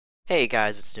Hey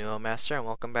guys, it's Master, and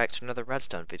welcome back to another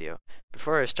redstone video.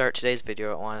 Before I start today's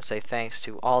video, I want to say thanks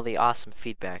to all the awesome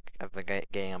feedback I've been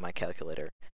getting on my calculator.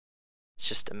 It's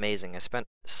just amazing. I spent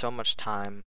so much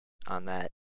time on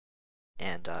that,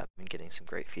 and I've been getting some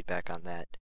great feedback on that.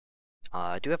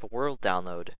 I do have a world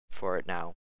download for it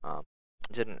now. I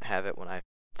didn't have it when I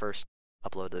first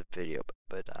uploaded the video,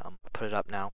 but I put it up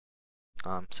now.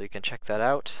 So you can check that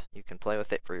out. You can play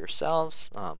with it for yourselves.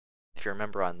 If you're a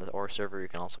member on the OR server, you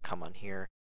can also come on here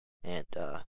and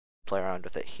play around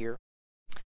with it here.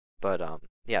 But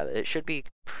yeah, it should be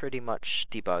pretty much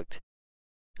debugged.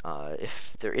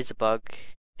 If there is a bug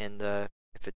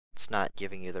if it's not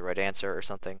giving you the right answer or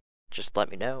something, just let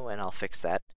me know and I'll fix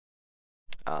that.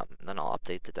 Then I'll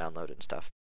update the download and stuff.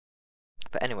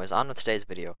 But anyways, on with today's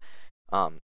video. I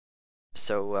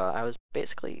was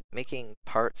basically making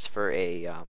parts for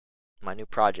my new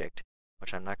project,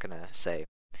 which I'm not gonna say.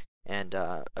 And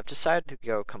I've decided to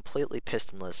go completely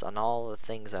pistonless on all the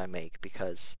things I make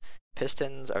because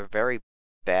pistons are very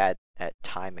bad at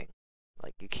timing.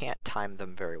 Like, you can't time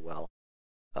them very well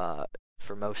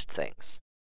for most things.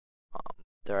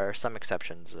 There are some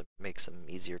exceptions that makes them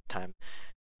easier to time,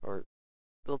 or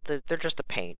well, they're just a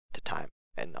pain to time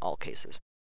in all cases.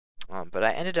 But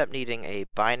I ended up needing a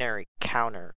binary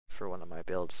counter for one of my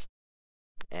builds,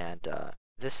 and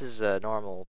this is a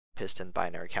normal piston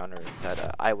binary counter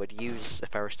that I would use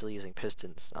if I were still using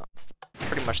pistons. It's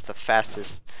pretty much the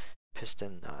fastest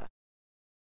piston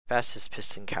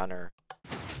counter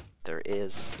there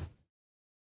is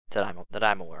that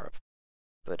I'm aware of.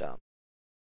 But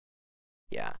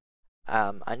yeah,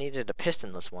 I needed a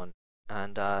pistonless one,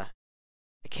 and I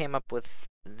came up with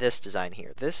this design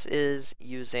here. This is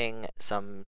using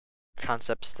some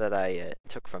concepts that I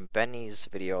took from Benny's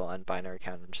video on binary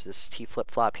counters. This T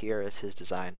flip-flop here is his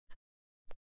design.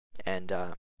 And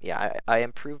yeah, I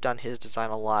improved on his design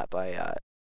a lot by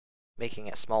making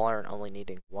it smaller and only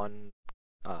needing one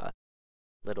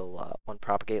one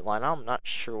propagate line. I'm not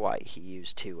sure why he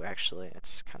used two actually.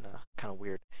 It's kind of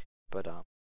weird. But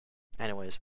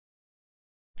anyways,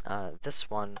 this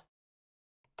one,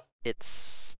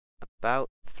 it's about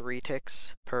 3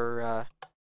 ticks per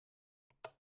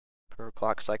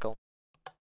clock cycle.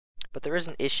 But there is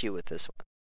an issue with this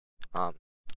one.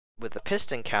 With the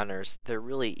piston counters, they're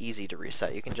really easy to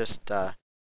reset. You can just put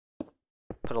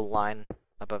a line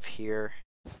above here,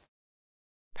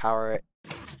 power it,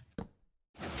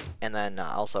 and then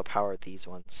also power these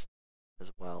ones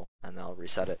as well, and they'll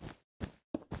reset it.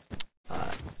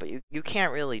 But you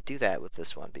can't really do that with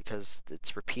this one because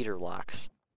it's repeater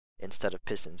locks instead of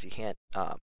pistons. You can't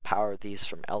power these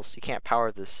from else. You can't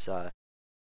power this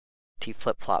T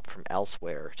flip-flop from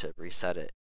elsewhere to reset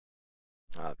it,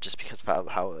 just because of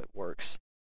how it works.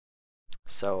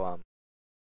 So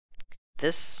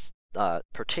this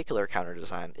particular counter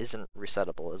design isn't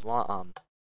resettable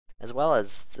as well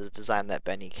as the design that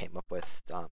Benny came up with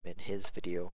in his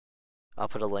video. I'll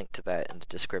put a link to that in the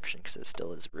description because it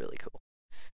still is really cool.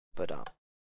 But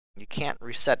you can't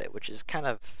reset it, which is kind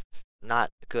of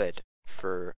not good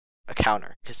for a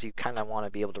counter because you kind of want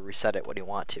to be able to reset it when you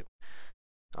want to.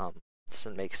 It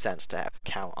doesn't make sense to have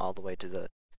count all the way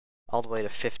to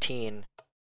 15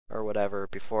 or whatever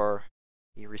before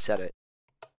you reset it.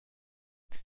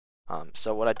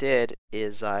 So what I did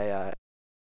is I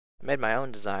made my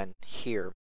own design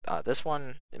here. This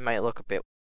one, it might look a bit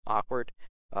awkward.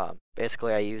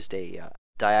 Basically, I used a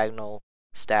diagonal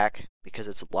stack because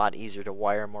it's a lot easier to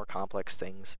wire more complex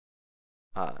things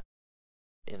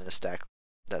in a stack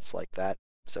that's like that.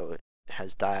 So it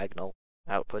has diagonal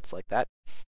outputs like that.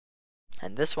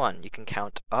 And this one, you can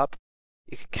count up,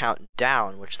 you can count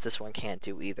down, which this one can't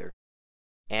do either.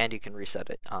 And you can reset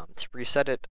it. To reset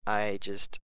it, I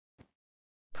just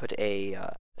put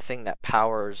a thing that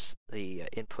powers the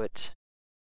input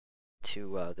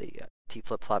to the T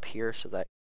flip-flop here, so that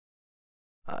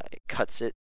it cuts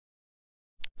it,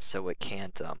 so it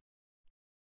can't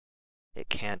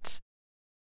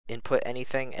input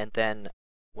anything. And then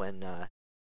when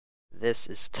this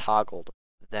is toggled,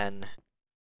 then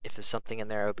if there's something in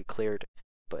there, it'll be cleared.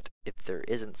 But if there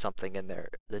isn't something in there,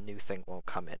 the new thing won't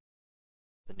come in,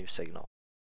 the new signal.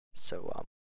 So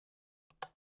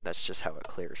that's just how it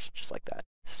clears, just like that.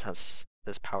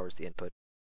 This powers the input.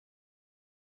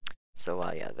 So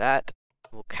yeah, that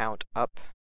will count up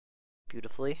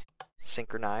beautifully,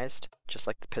 synchronized, just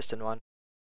like the piston one,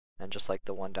 and just like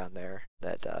the one down there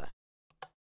that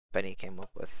Benny came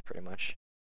up with, pretty much.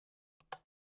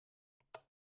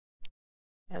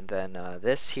 And then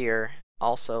this here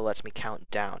also lets me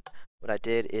count down. What I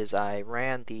did is I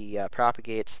ran the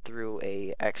propagates through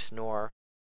a XNOR,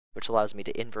 which allows me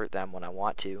to invert them when I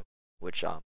want to, which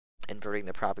inverting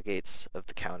the propagates of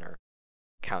the counter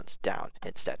counts down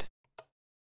instead.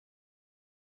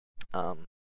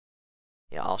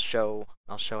 Yeah, I'll show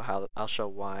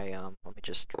why. Let me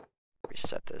just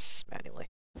reset this manually.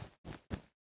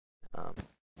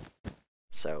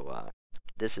 So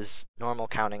this is normal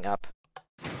counting up,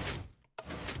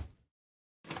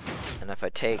 and if I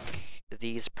take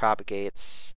these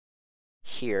propagates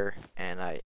here and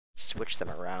I switch them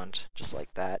around just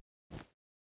like that,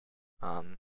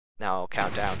 now I'll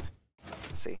count down.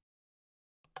 See?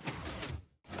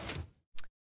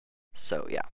 So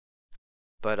yeah,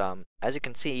 but as you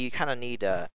can see, you kind of need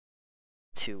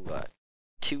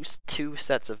two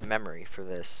sets of memory for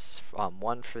this.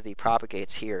 One for the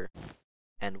propagates here,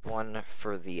 and one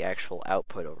for the actual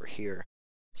output over here,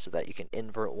 so that you can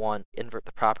invert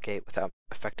the propagate without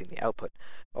affecting the output.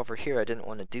 Over here, I didn't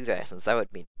want to do that, since that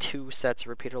would mean 2 sets of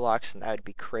repeater locks, and that would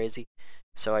be crazy.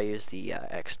 So I use the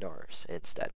XNORs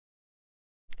instead,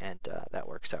 and that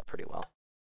works out pretty well.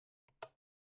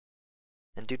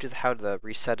 And due to how the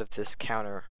reset of this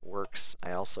counter works,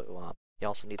 you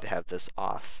also need to have this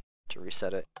off to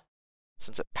reset it,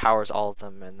 since it powers all of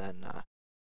them and then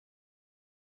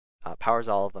powers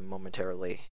all of them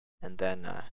momentarily, and then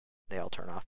they all turn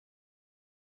off.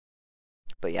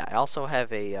 But yeah, I also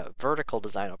have a vertical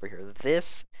design over here.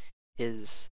 This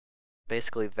is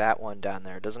basically that one down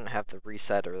there. It doesn't have the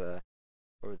reset or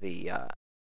the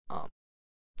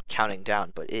counting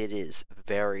down, but it is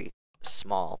very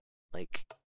small. Like,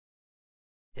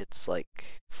 it's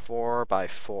like 4 by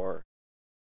 4.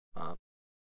 Yeah,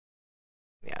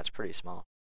 it's pretty small.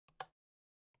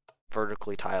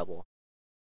 Vertically tileable.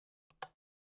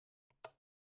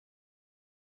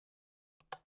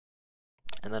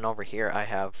 And then over here I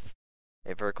have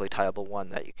a vertically tileable one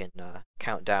that you can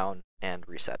count down and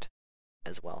reset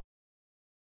as well.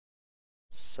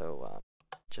 So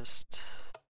just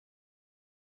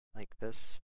like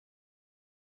this.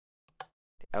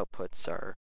 The outputs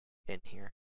are in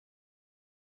here.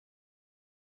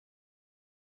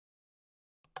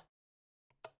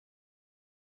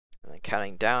 And then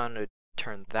counting down would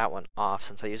turn that one off,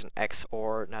 since I use an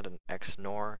XOR, not an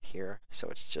XNOR here, so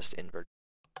it's just invert.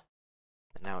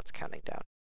 And now it's counting down.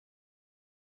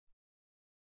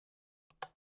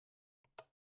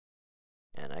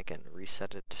 And I can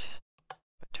reset it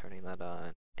by turning that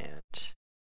on and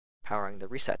powering the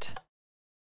reset.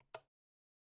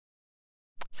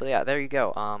 So yeah, there you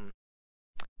go.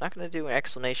 Not going to do an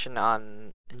explanation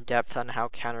in depth on how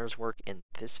counters work in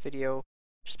this video,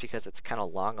 just because it's kind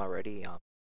of long already.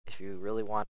 If you really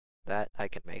want that, I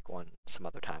can make one some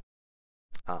other time.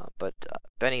 But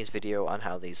Benny's video on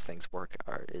how these things work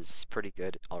is pretty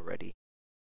good already,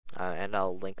 and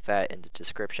I'll link that in the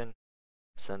description,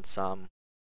 since I'm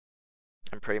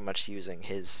pretty much using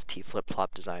his T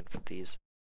flip-flop design for these.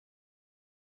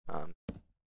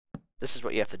 This is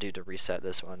what you have to do to reset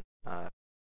this one.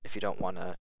 If you don't want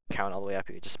to count all the way up,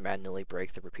 you just manually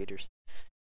break the repeaters.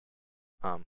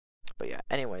 But yeah,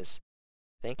 anyways,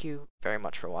 thank you very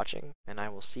much for watching, and I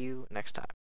will see you next time.